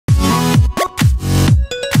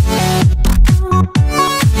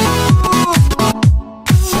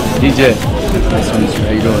DJ. Nice to meet you.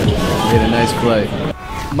 How you doing? We had a nice play.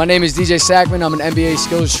 My name is DJ Sackmann. I'm an NBA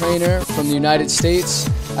skills trainer from the United States.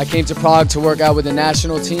 I came to Prague to work out with the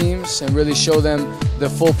national teams and really show them the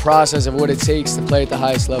full process of what it takes to play at the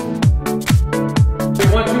highest level. 1,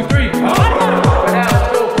 2, 3.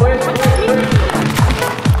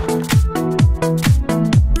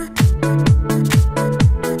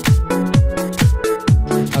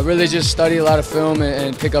 I really just study a lot of film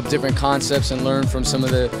and pick up different concepts and learn from some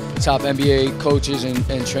of the top NBA coaches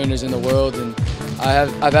and trainers in the world. And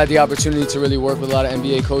I've had the opportunity to really work with a lot of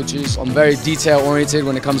NBA coaches. I'm very detail-oriented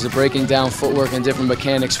when it comes to breaking down footwork and different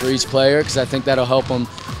mechanics for each player because I think that'll help them.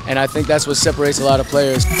 And I think that's what separates a lot of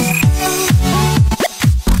players.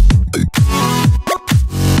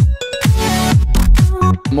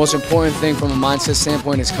 The most important thing from a mindset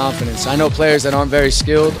standpoint is confidence. I know players that aren't very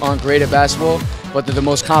skilled, aren't great at basketball, but they're the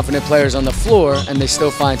most confident players on the floor and they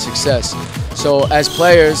still find success. So as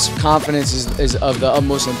players, confidence is of the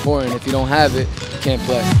utmost important. If you don't have it, you can't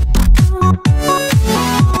play.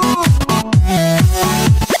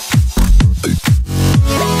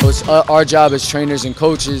 So it's our job as trainers and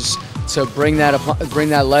coaches to bring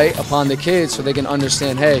that light upon the kids so they can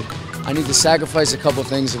understand, hey, I need to sacrifice a couple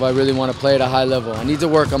things if I really want to play at a high level. I need to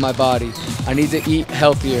work on my body. I need to eat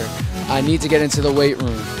healthier. I need to get into the weight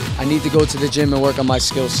room. I need to go to the gym and work on my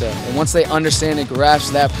skill set. And once they understand and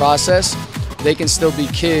grasp that process, they can still be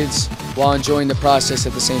kids while enjoying the process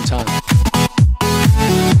at the same time.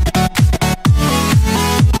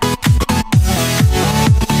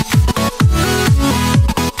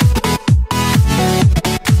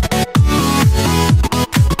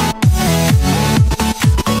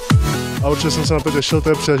 A určitě jsem se na to těšil, to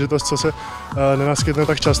je příležitost, co se nenaskytne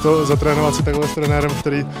tak často, zatrénovat si takhle s trenérem,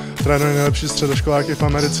 který trénuje nejlepší středoškoláky v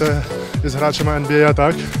Americe, i s hráčema NBA a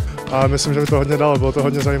tak. A myslím, že by to hodně dalo, bylo to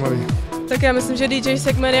hodně zajímavý. Tak já myslím, že DJ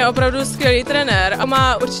Sackmann je opravdu skvělý trenér a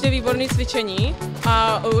má určitě výborné cvičení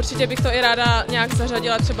a určitě bych to i ráda nějak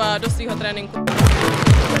zařadila třeba do svého tréninku.